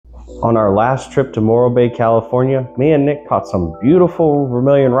On our last trip to Morro Bay, California, me and Nick caught some beautiful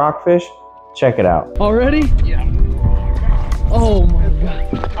vermilion rockfish. Check it out. Already? Yeah. Oh my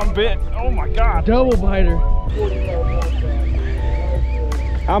god. I'm bit. Oh my god. Double biter.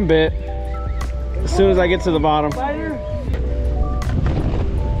 I'm bit. As soon as I get to the bottom. Biter?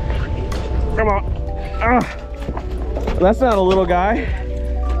 Come on. That's not a little guy.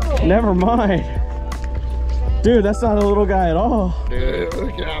 Never mind. Dude, that's not a little guy at all. Dude,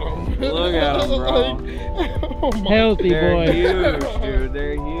 look at him. Look at him, bro. Oh my. Healthy They're boy. huge, dude.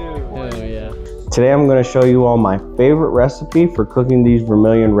 They're huge. Oh yeah. Today I'm going to show you all my favorite recipe for cooking these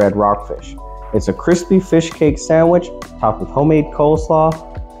vermilion red rockfish. It's a crispy fish cake sandwich topped with homemade coleslaw,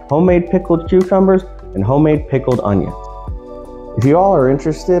 homemade pickled cucumbers, and homemade pickled onions. If you all are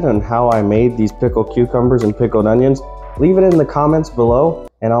interested in how I made these pickled cucumbers and pickled onions, leave it in the comments below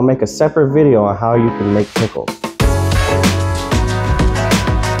and I'll make a separate video on how you can make pickles.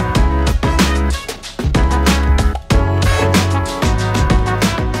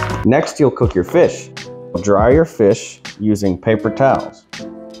 Next, you'll cook your fish. Dry your fish using paper towels.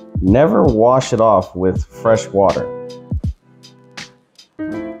 Never wash it off with fresh water.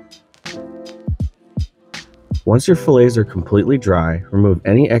 Once your fillets are completely dry, remove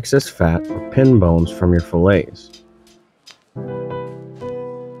any excess fat or pin bones from your fillets.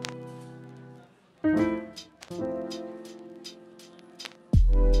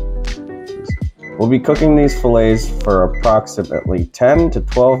 We'll be cooking these fillets for approximately 10 to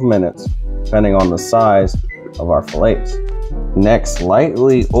 12 minutes, depending on the size of our fillets. Next,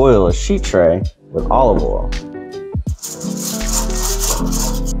 lightly oil a sheet tray with olive oil.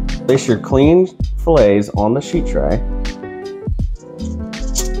 Place your cleaned fillets on the sheet tray,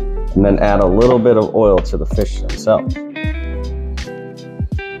 and then add a little bit of oil to the fish themselves.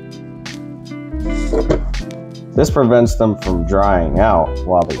 This prevents them from drying out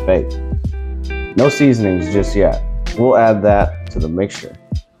while they bake. No seasonings just yet. We'll add that to the mixture.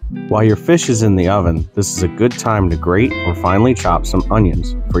 While your fish is in the oven, this is a good time to grate or finely chop some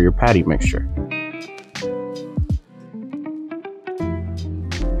onions for your patty mixture.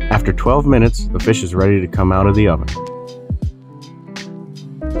 After 12 minutes, the fish is ready to come out of the oven.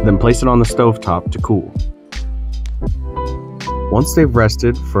 Then place it on the stovetop to cool. Once they've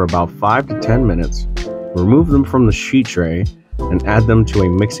rested for about 5 to 10 minutes, remove them from the sheet tray and add them to a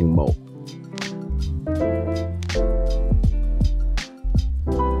mixing bowl.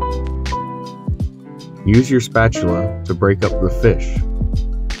 Use your spatula to break up the fish.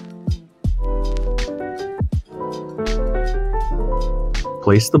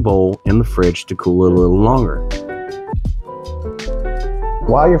 Place the bowl in the fridge to cool it a little longer.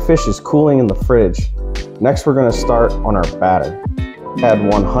 While your fish is cooling in the fridge, next we're going to start on our batter. Add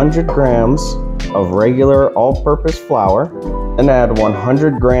 100 grams of regular all-purpose flour, and add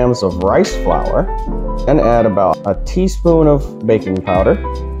 100 grams of rice flour, and add about a teaspoon of baking powder,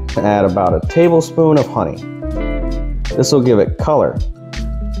 and add about a tablespoon of honey. This will give it color.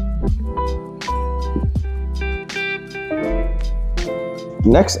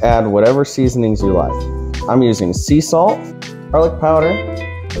 Next, add whatever seasonings you like. I'm using sea salt, garlic powder,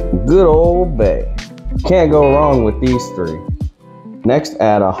 good old bay. Can't go wrong with these three. Next,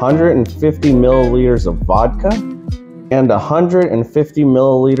 add 150 milliliters of vodka and 150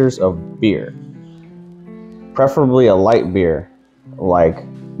 milliliters of beer. Preferably a light beer like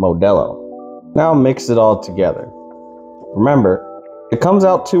Modelo. Now mix it all together. Remember, if it comes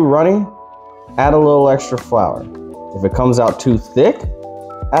out too runny, add a little extra flour. If it comes out too thick,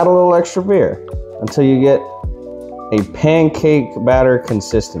 add a little extra beer until you get a pancake batter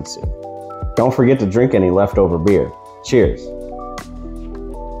consistency. Don't forget to drink any leftover beer. Cheers.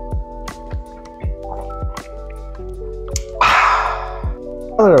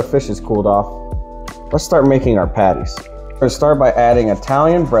 Now that our fish is cooled off, let's start making our patties. We're going to start by adding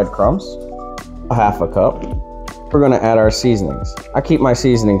Italian breadcrumbs, a half a cup. We're going to add our seasonings. I keep my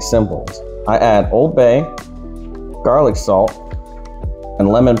seasonings simple. I add Old Bay, garlic salt, and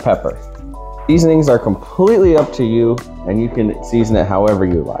lemon pepper. Seasonings are completely up to you, and you can season it however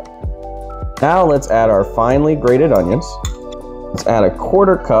you like. Now let's add our finely grated onions. Let's add a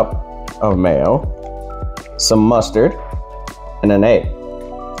 1/4 cup of mayo, some mustard, and an egg.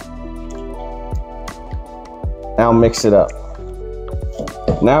 Now mix it up.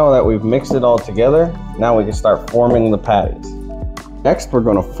 Now that we've mixed it all together, now we can start forming the patties. Next, we're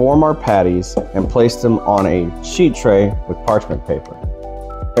going to form our patties and place them on a sheet tray with parchment paper.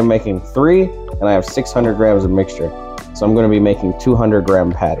 I'm making 3, and I have 600 grams of mixture, so I'm going to be making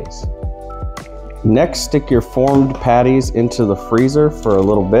 200-gram patties. Next, stick your formed patties into the freezer for a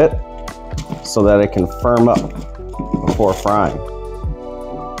little bit so that it can firm up before frying.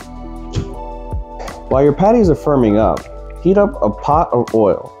 While your patties are firming up, heat up a pot of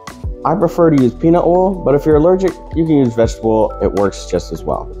oil. I prefer to use peanut oil, but if you're allergic, you can use vegetable oil. It works just as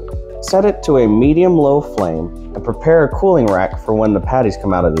well. Set it to a medium-low flame and prepare a cooling rack for when the patties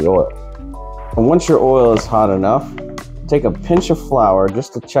come out of the oil. And once your oil is hot enough, take a pinch of flour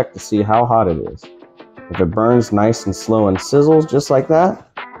just to check to see how hot it is. If it burns nice and slow and sizzles just like that,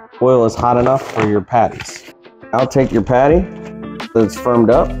 oil is hot enough for your patties. Now take your patty that's firmed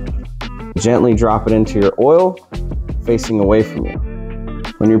up, gently drop it into your oil, facing away from you.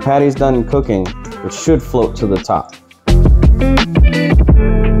 When your patty's done cooking, it should float to the top.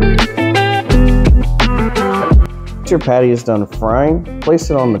 Once your patty is done frying, place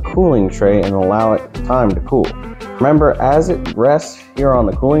it on the cooling tray and allow it time to cool. Remember, as it rests here on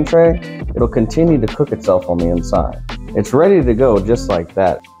the cooling tray, it'll continue to cook itself on the inside. It's ready to go just like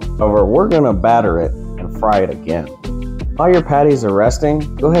that. However, we're gonna batter it and fry it again. While your patties are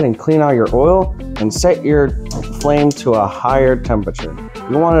resting, go ahead and clean out your oil and set your flame to a higher temperature.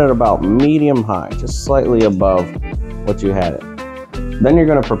 You want it about medium high, just slightly above what you had it. Then you're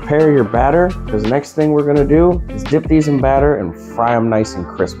gonna prepare your batter, because the next thing we're gonna do is dip these in batter and fry them nice and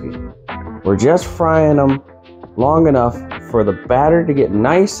crispy. We're just frying them long enough for the batter to get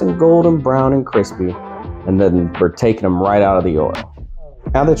nice and golden brown and crispy, and then we're taking them right out of the oil.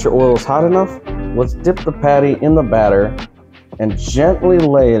 Now that your oil is hot enough, let's dip the patty in the batter and gently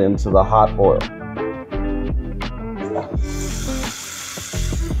lay it into the hot oil.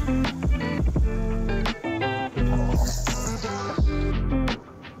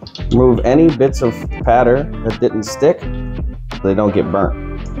 Remove any bits of batter that didn't stick so they don't get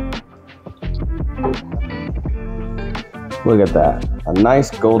burnt. Look at that, a nice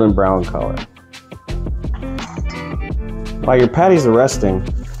golden brown color. While your patties are resting,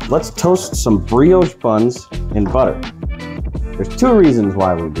 let's toast some brioche buns in butter. There's two reasons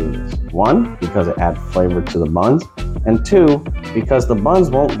why we do this. One, because it adds flavor to the buns, and two, because the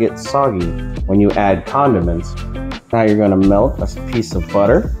buns won't get soggy when you add condiments. Now you're gonna melt a piece of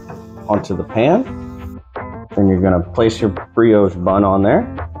butter onto the pan, then you're gonna place your brioche bun on there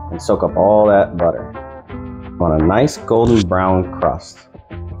and soak up all that butter on a nice golden brown crust.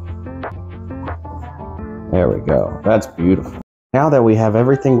 There we go, that's beautiful. Now that we have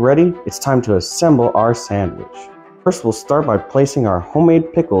everything ready, it's time to assemble our sandwich. First, we'll start by placing our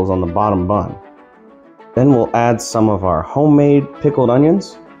homemade pickles on the bottom bun. Then we'll add some of our homemade pickled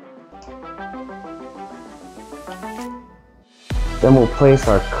onions. Then we'll place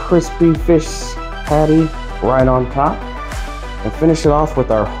our crispy fish patty right on top and finish it off with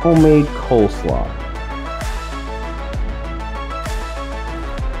our homemade coleslaw.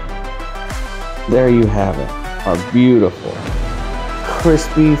 There you have it, our beautiful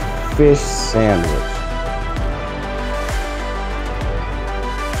crispy fish sandwich.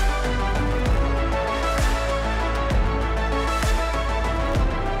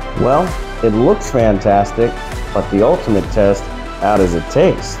 Well, it looks fantastic, but the ultimate test, how does it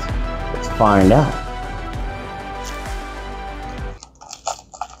taste? Let's find out.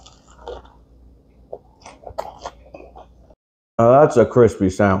 Oh, that's a crispy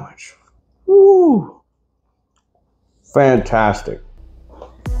sandwich. Woo! Fantastic.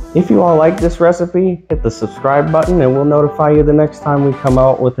 If you all like this recipe, hit the subscribe button and we'll notify you the next time we come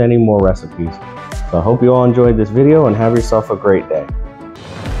out with any more recipes. So I hope you all enjoyed this video and have yourself a great day.